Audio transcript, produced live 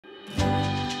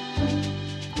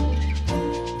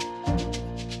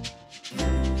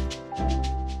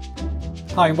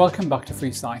Hi and welcome back to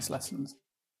Free Science Lessons.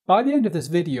 By the end of this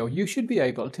video, you should be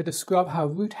able to describe how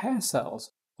root hair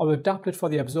cells are adapted for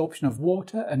the absorption of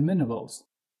water and minerals.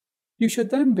 You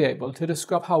should then be able to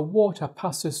describe how water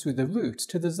passes through the roots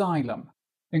to the xylem,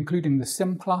 including the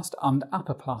symplast and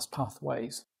apoplast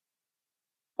pathways.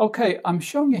 Okay, I'm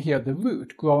showing you here the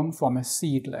root growing from a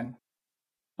seedling.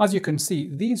 As you can see,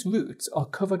 these roots are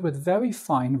covered with very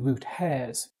fine root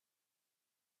hairs.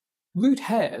 Root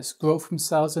hairs grow from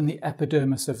cells in the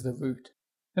epidermis of the root,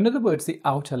 in other words the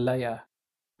outer layer,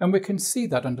 and we can see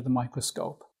that under the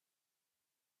microscope.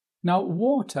 Now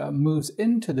water moves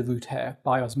into the root hair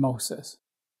by osmosis,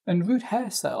 and root hair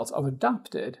cells are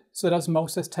adapted so that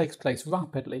osmosis takes place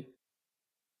rapidly.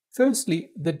 Firstly,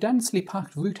 the densely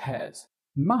packed root hairs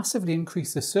massively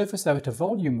increase the surface area to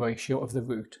volume ratio of the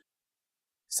root.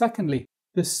 Secondly,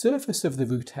 the surface of the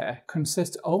root hair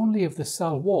consists only of the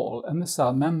cell wall and the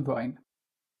cell membrane.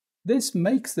 This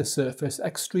makes the surface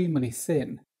extremely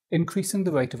thin, increasing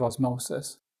the rate of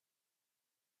osmosis.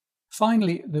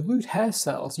 Finally, the root hair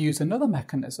cells use another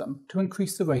mechanism to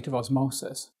increase the rate of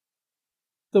osmosis.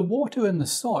 The water in the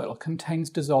soil contains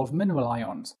dissolved mineral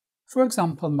ions, for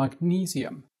example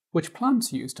magnesium, which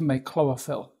plants use to make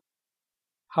chlorophyll.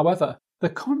 However, the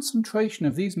concentration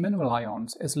of these mineral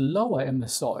ions is lower in the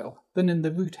soil than in the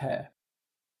root hair.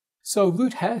 So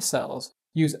root hair cells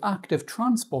use active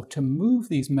transport to move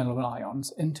these mineral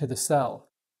ions into the cell.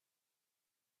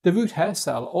 The root hair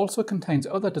cell also contains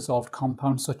other dissolved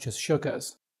compounds such as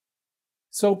sugars.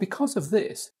 So because of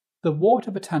this, the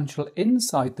water potential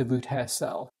inside the root hair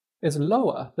cell is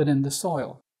lower than in the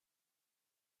soil.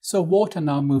 So water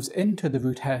now moves into the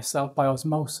root hair cell by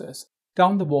osmosis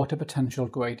down the water potential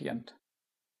gradient.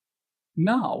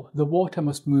 Now the water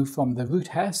must move from the root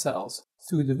hair cells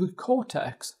through the root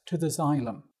cortex to the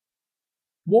xylem.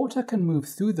 Water can move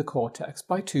through the cortex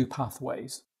by two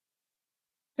pathways.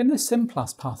 In the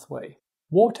symplast pathway,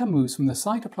 water moves from the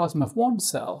cytoplasm of one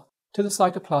cell to the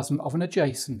cytoplasm of an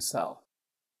adjacent cell.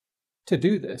 To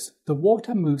do this, the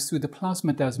water moves through the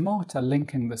plasmodesmata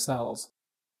linking the cells.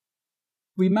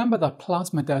 Remember that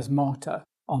plasmodesmata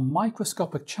are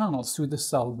microscopic channels through the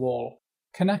cell wall,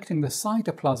 connecting the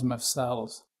cytoplasm of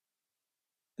cells.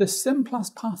 The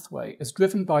symplast pathway is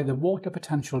driven by the water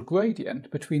potential gradient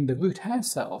between the root hair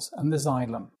cells and the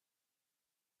xylem.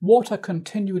 Water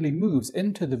continually moves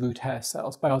into the root hair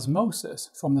cells by osmosis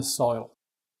from the soil.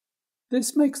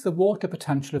 This makes the water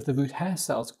potential of the root hair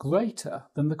cells greater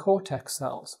than the cortex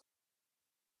cells.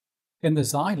 In the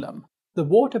xylem, the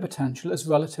water potential is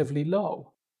relatively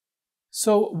low.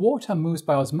 So water moves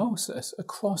by osmosis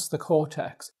across the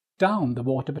cortex, down the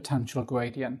water potential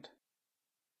gradient.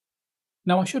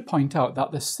 Now I should point out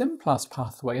that the symplast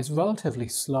pathway is relatively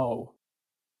slow.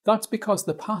 That's because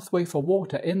the pathway for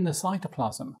water in the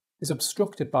cytoplasm is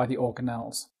obstructed by the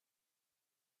organelles.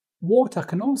 Water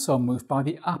can also move by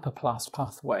the Upperplus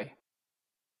Pathway.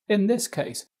 In this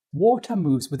case, water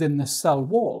moves within the cell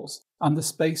walls and the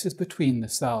spaces between the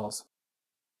cells.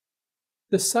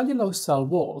 The cellulose cell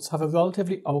walls have a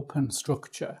relatively open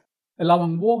structure,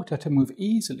 allowing water to move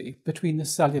easily between the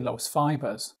cellulose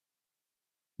fibers.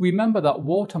 Remember that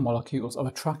water molecules are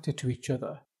attracted to each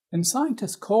other, and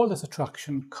scientists call this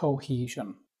attraction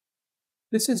cohesion.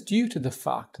 This is due to the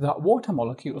fact that water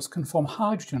molecules can form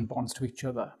hydrogen bonds to each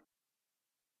other.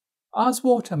 As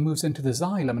water moves into the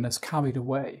xylem and is carried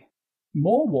away,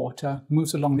 more water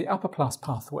moves along the Upperplus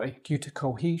pathway due to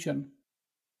cohesion.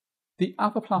 The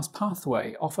Upperplus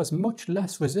pathway offers much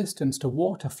less resistance to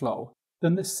water flow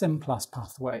than the symplast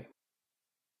pathway.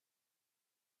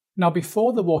 Now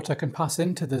before the water can pass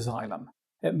into the xylem,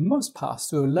 it must pass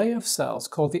through a layer of cells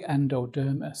called the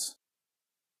endodermis.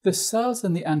 The cells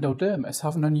in the endodermis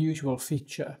have an unusual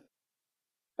feature.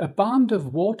 A band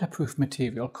of waterproof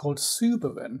material called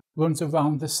suberin runs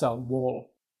around the cell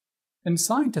wall, and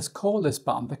scientists call this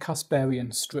band the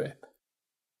Casparian strip.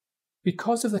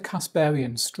 Because of the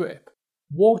Casparian strip,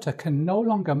 water can no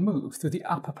longer move through the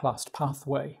apoplast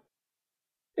pathway.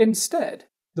 Instead,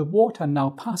 the water now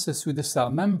passes through the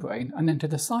cell membrane and into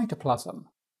the cytoplasm,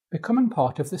 becoming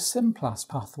part of the symplast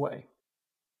pathway.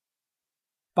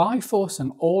 By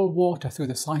forcing all water through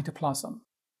the cytoplasm,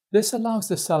 this allows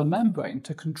the cell membrane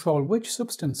to control which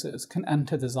substances can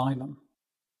enter the xylem.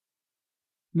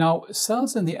 Now,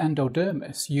 cells in the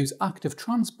endodermis use active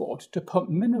transport to pump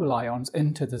mineral ions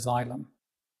into the xylem.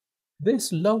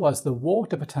 This lowers the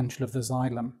water potential of the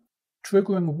xylem,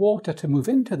 triggering water to move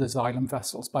into the xylem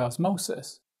vessels by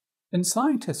osmosis, and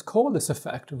scientists call this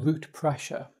effect root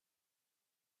pressure.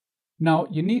 Now,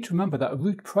 you need to remember that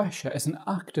root pressure is an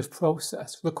active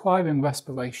process requiring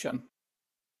respiration.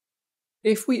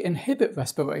 If we inhibit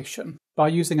respiration, by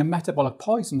using a metabolic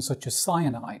poison such as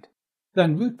cyanide,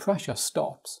 then root pressure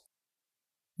stops.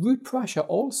 Root pressure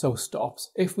also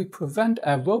stops if we prevent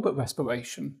aerobic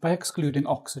respiration by excluding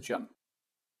oxygen.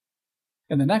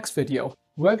 In the next video,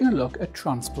 we're going to look at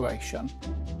transpiration.